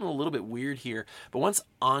something a little bit weird here, but once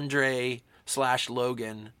Andre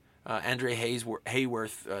Hayworth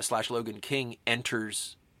 / Logan King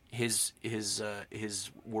enters his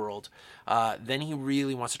world, then he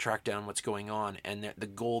really wants to track down what's going on, and the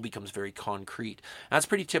goal becomes very concrete. That's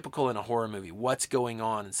pretty typical in a horror movie. What's going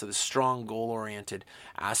on? And so the strong goal-oriented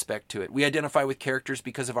aspect to it. We identify with characters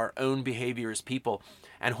because of our own behavior as people,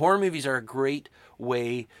 and horror movies are a great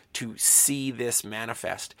way to see this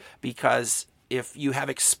manifest, because if you have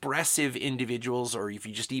expressive individuals, or if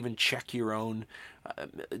you just even check your own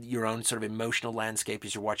sort of emotional landscape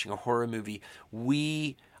as you're watching a horror movie,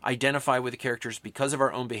 we identify with the characters because of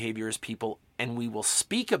our own behavior as people, and we will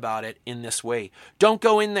speak about it in this way. Don't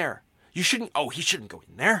go in there. You shouldn't. Oh, he shouldn't go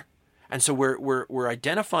in there. And so we're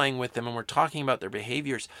identifying with them, and we're talking about their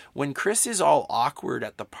behaviors. When Chris is all awkward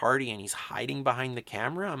at the party and he's hiding behind the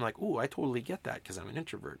camera, I'm like, ooh, I totally get that, because I'm an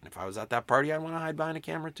introvert. And if I was at that party, I'd want to hide behind a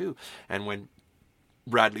camera too. And when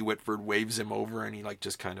Bradley Whitford waves him over and he like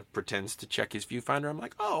just kind of pretends to check his viewfinder, I'm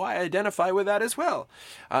like, oh, I identify with that as well.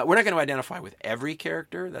 We're not going to identify with every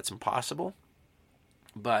character. That's impossible.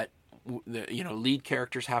 But lead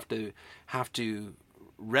characters have to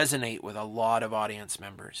resonate with a lot of audience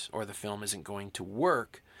members, or the film isn't going to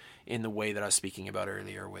work in the way that I was speaking about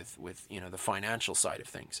earlier with the financial side of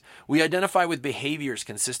things. We identify with behaviors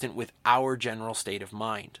consistent with our general state of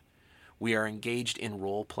mind. We are engaged in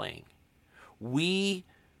role playing. We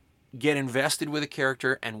get invested with a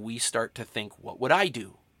character and we start to think, what would I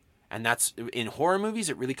do? And that's, in horror movies,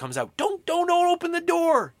 it really comes out. Don't open the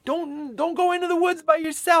door. Don't go into the woods by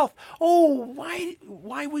yourself. Oh,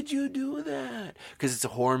 why would you do that? Because it's a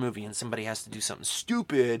horror movie and somebody has to do something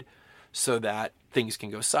stupid so that things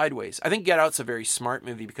can go sideways. I think Get Out's a very smart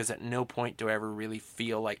movie because at no point do I ever really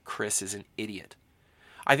feel like Chris is an idiot.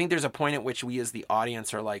 I think there's a point at which we as the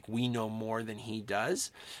audience are like, we know more than he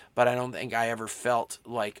does, but I don't think I ever felt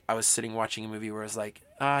like I was sitting watching a movie where I was like,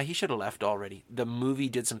 he should have left already. The movie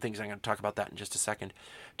did some things, I'm going to talk about that in just a second,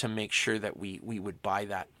 to make sure that we would buy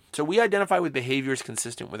that. So we identify with behaviors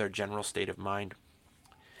consistent with our general state of mind.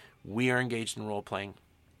 We are engaged in role-playing.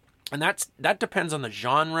 And that depends on the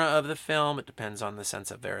genre of the film. It depends on the sense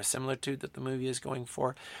of verisimilitude that the movie is going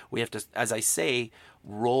for. We have to, as I say,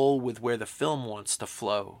 roll with where the film wants to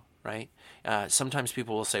flow, right? Sometimes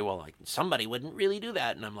people will say, well, like, somebody wouldn't really do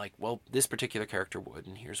that. And I'm like, well, this particular character would,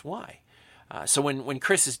 and here's why. So when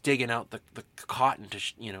Chris is digging out the cotton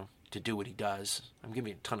to do what he does, I'm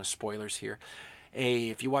giving you a ton of spoilers here.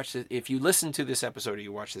 If you listen to this episode or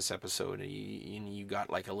you watch this episode and you got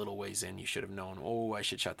like a little ways in, you should have known, I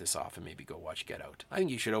should shut this off and maybe go watch Get Out. I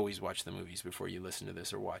think you should always watch the movies before you listen to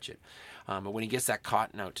this or watch it. But when he gets that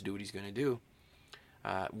cotton out to do what he's going to do,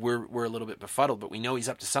 we're a little bit befuddled, but we know he's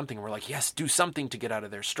up to something. And we're like, yes, do something to get out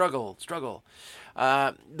of there. Struggle.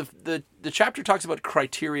 The chapter talks about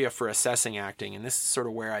criteria for assessing acting, and this is sort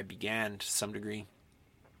of where I began to some degree.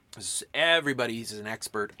 Everybody's an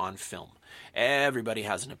expert on film. Everybody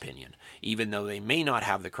has an opinion, even though they may not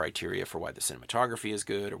have the criteria for why the cinematography is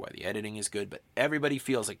good or why the editing is good, but everybody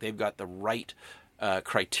feels like they've got the right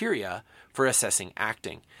criteria for assessing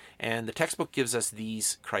acting. And the textbook gives us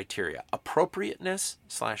these criteria: appropriateness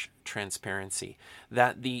 / transparency,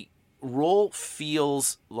 that the role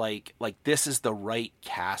feels like this is the right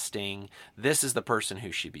casting, this is the person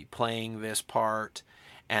who should be playing this part,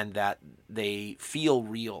 and that they feel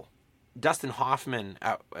real. Dustin Hoffman,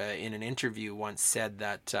 in an interview, once said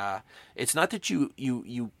that it's not that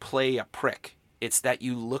you play a prick, it's that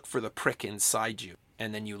you look for the prick inside you,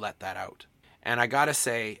 and then you let that out. And I gotta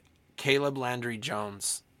say, Caleb Landry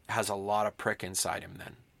Jones has a lot of prick inside him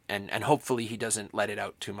then. And hopefully he doesn't let it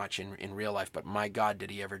out too much in real life, but my God,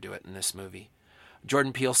 did he ever do it in this movie.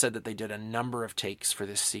 Jordan Peele said that they did a number of takes for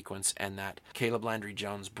this sequence and that Caleb Landry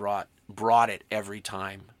Jones brought it every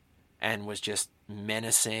time and was just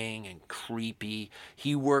menacing and creepy.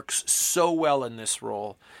 He works so well in this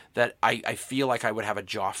role that I feel like I would have a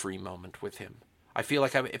Joffrey moment with him. I feel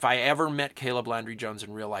like if I ever met Caleb Landry Jones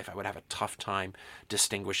in real life, I would have a tough time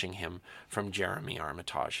distinguishing him from Jeremy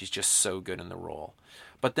Armitage. He's just so good in the role.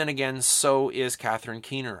 But then again, so is Catherine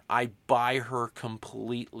Keener. I buy her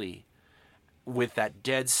completely with that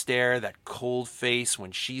dead stare, that cold face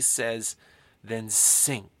when she says, then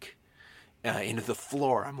sink into the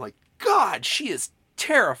floor. I'm like, God, she is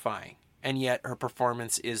terrifying. And yet her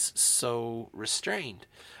performance is so restrained.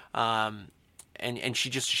 And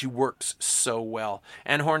she works so well.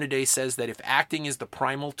 Anne Hornaday says that if acting is the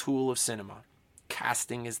primal tool of cinema,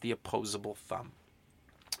 casting is the opposable thumb.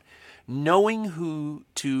 Knowing who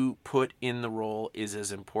to put in the role is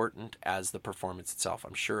as important as the performance itself.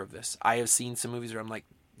 I'm sure of this. I have seen some movies where I'm like,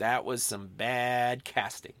 that was some bad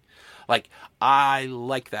casting. Like, I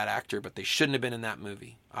like that actor, but they shouldn't have been in that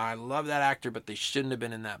movie. I love that actor, but they shouldn't have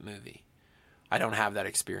been in that movie. I don't have that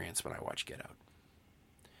experience when I watch Get Out.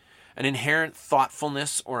 An inherent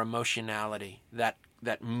thoughtfulness or emotionality that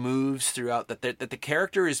moves throughout, that the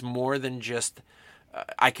character is more than just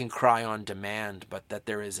I can cry on demand, but that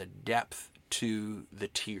there is a depth to the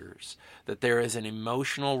tears, that there is an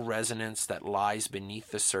emotional resonance that lies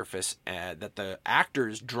beneath the surface that the actor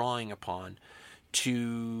is drawing upon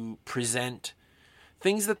to present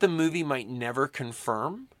things that the movie might never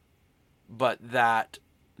confirm, but that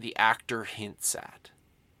the actor hints at.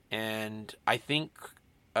 And I think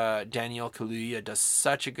Daniel Kaluuya does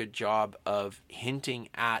such a good job of hinting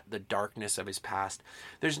at the darkness of his past.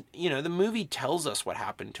 There's, the movie tells us what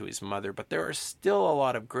happened to his mother, but there are still a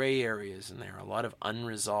lot of gray areas in there, a lot of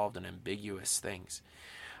unresolved and ambiguous things.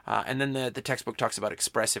 And then the textbook talks about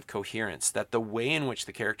expressive coherence, that the way in which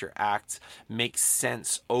the character acts makes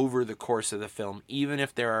sense over the course of the film, even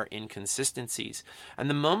if there are inconsistencies. And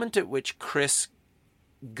the moment at which Chris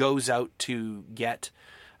goes out to get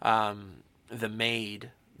the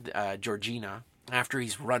maid, Georgina, after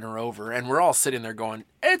he's run her over, and we're all sitting there going,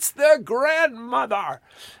 "It's the grandmother,"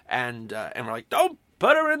 and we're like, "Don't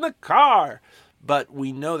put her in the car." But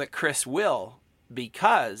we know that Chris will,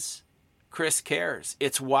 because Chris cares.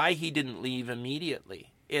 It's why he didn't leave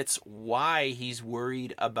immediately. It's why he's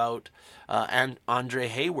worried about and Andre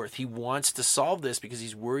Hayworth. He wants to solve this because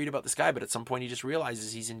he's worried about this guy, but at some point he just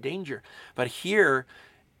realizes he's in danger. But here,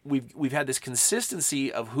 we've had this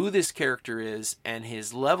consistency of who this character is and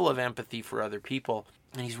his level of empathy for other people.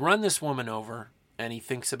 And he's run this woman over, and he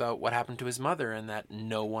thinks about what happened to his mother and that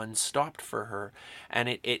no one stopped for her. And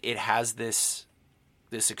it has this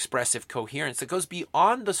expressive coherence that goes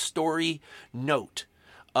beyond the story note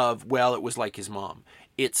of, well, it was like his mom.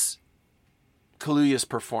 It's Kaluuya's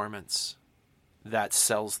performance that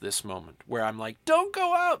sells this moment, where I'm like, don't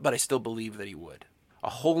go out, but I still believe that he would. A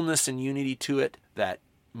wholeness and unity to it that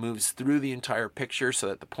moves through the entire picture, so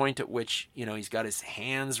that the point at which, he's got his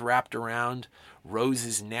hands wrapped around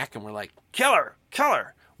Rose's neck and we're like, kill her, kill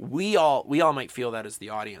her. We all might feel that as the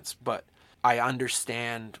audience, but I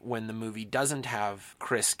understand when the movie doesn't have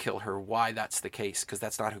Chris kill her, why that's the case, because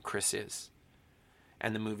that's not who Chris is.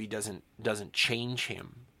 And the movie doesn't change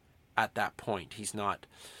him at that point. He's not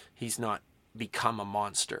become a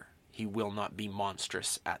monster. He will not be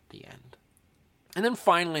monstrous at the end. And then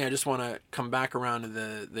finally, I just want to come back around to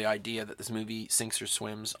the idea that this movie sinks or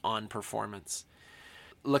swims on performance.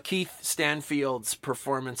 Lakeith Stanfield's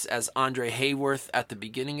performance as Andre Hayworth at the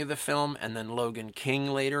beginning of the film, and then Logan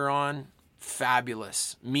King later on,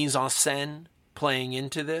 fabulous. Mise en scène playing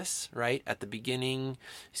into this, right? At the beginning,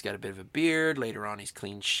 he's got a bit of a beard. Later on, he's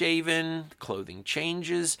clean shaven. Clothing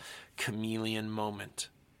changes. Chameleon moment.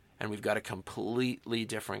 And we've got a completely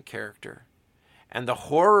different character. And the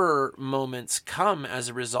horror moments come as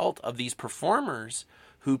a result of these performers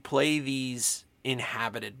who play these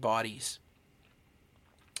inhabited bodies.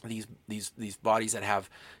 These bodies that have,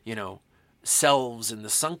 selves in the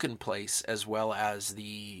sunken place, as well as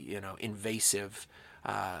the, invasive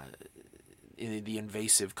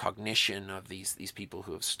cognition of these people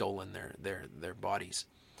who have stolen their bodies.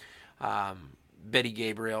 Betty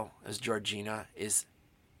Gabriel as Georgina is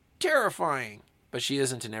terrifying. But she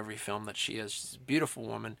isn't in every film that she is. She's a beautiful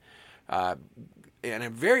woman, and a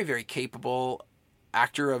very, very capable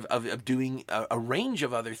actor of doing a range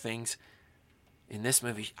of other things. In this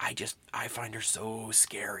movie, I find her so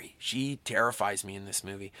scary. She terrifies me in this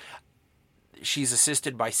movie. She's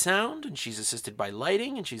assisted by sound, and she's assisted by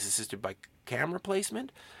lighting, and she's assisted by camera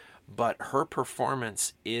placement. But her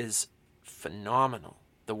performance is phenomenal.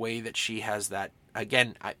 The way that she has that,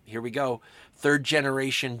 again, here we go, third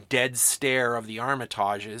generation dead stare of the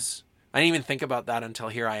Armitages. I didn't even think about that until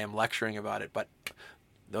here I am lecturing about it, but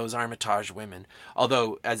those Armitage women,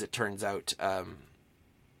 although as it turns out,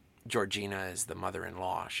 Georgina is the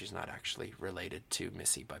mother-in-law. She's not actually related to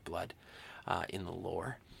Missy by blood in the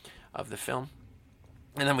lore of the film.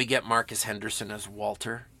 And then we get Marcus Henderson as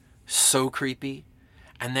Walter. So creepy.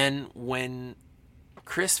 And then when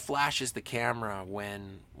Chris flashes the camera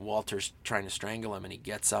when Walter's trying to strangle him, and he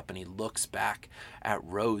gets up and he looks back at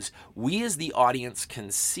Rose, we as the audience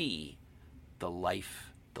can see the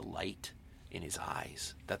life, the light in his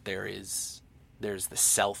eyes, that there's the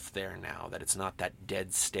self there now, that it's not that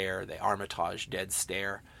dead stare, the Armitage dead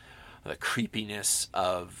stare, the creepiness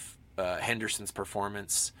of Henderson's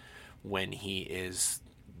performance when he is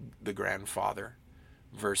the grandfather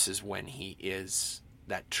versus when he is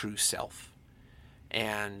that true self.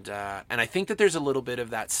 And I think that there's a little bit of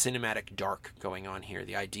that cinematic dark going on here.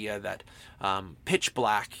 The idea that pitch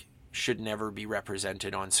black should never be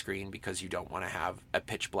represented on screen because you don't want to have a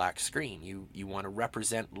pitch black screen. You want to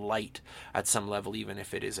represent light at some level, even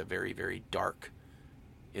if it is a very, very dark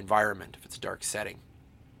environment, if it's a dark setting.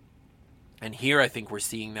 And here I think we're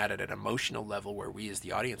seeing that at an emotional level where we as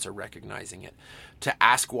the audience are recognizing it. To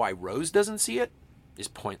ask why Rose doesn't see it is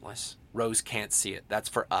pointless. Rose can't see it. That's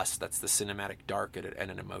for us. That's the cinematic dark at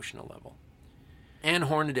an emotional level. Anne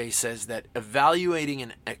Hornaday says that evaluating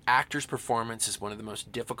an actor's performance is one of the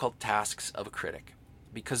most difficult tasks of a critic,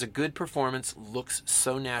 because a good performance looks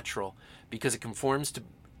so natural, because it conforms to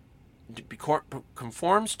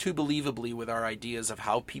believably with our ideas of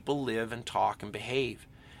how people live and talk and behave.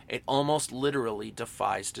 It almost literally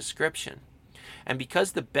defies description. And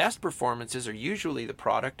because the best performances are usually the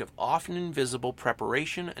product of often invisible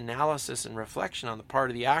preparation, analysis, and reflection on the part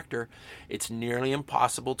of the actor, it's nearly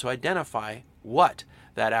impossible to identify what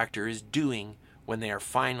that actor is doing when they are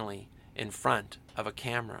finally in front of a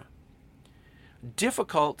camera.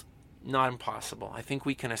 Difficult, not impossible. I think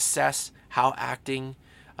we can assess how acting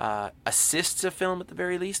assists a film at the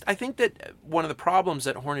very least. I think that one of the problems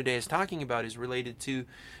that Hornaday is talking about is related to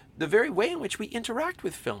the very way in which we interact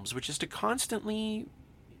with films, which is to constantly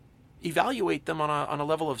evaluate them on a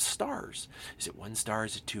level of stars. Is it 1 star?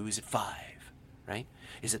 Is it 2? Is it 5? Right?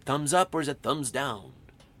 Is it thumbs up or is it thumbs down?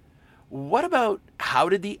 What about how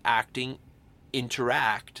did the acting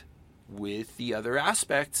interact with the other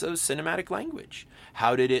aspects of cinematic language?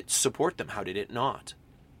 How did it support them? How did it not?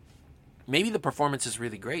 Maybe the performance is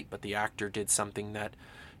really great, but the actor did something that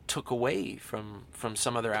took away from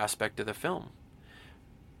some other aspect of the film.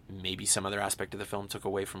 Maybe some other aspect of the film took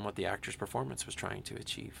away from what the actor's performance was trying to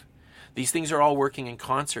achieve. These things are all working in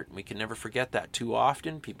concert, and we can never forget that. Too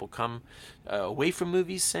often, people come away from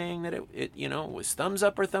movies saying that it was thumbs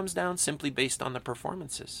up or thumbs down simply based on the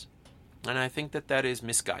performances. And I think that is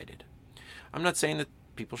misguided. I'm not saying that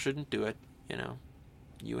people shouldn't do it,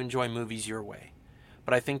 You enjoy movies your way.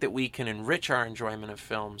 But I think that we can enrich our enjoyment of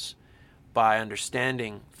films by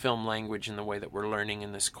understanding film language in the way that we're learning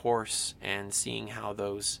in this course and seeing how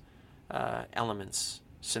those elements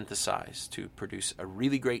synthesize to produce a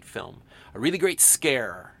really great film, a really great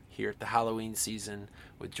scare here at the Halloween season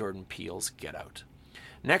with Jordan Peele's Get Out.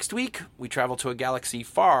 Next week, we travel to a galaxy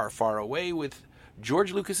far, far away with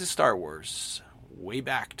George Lucas's Star Wars, way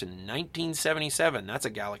back to 1977. That's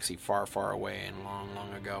a galaxy far, far away and long,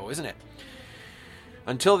 long ago, isn't it?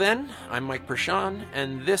 Until then, I'm Mike Pershawn,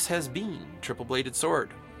 and this has been Triple Bladed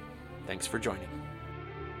Sword. Thanks for joining.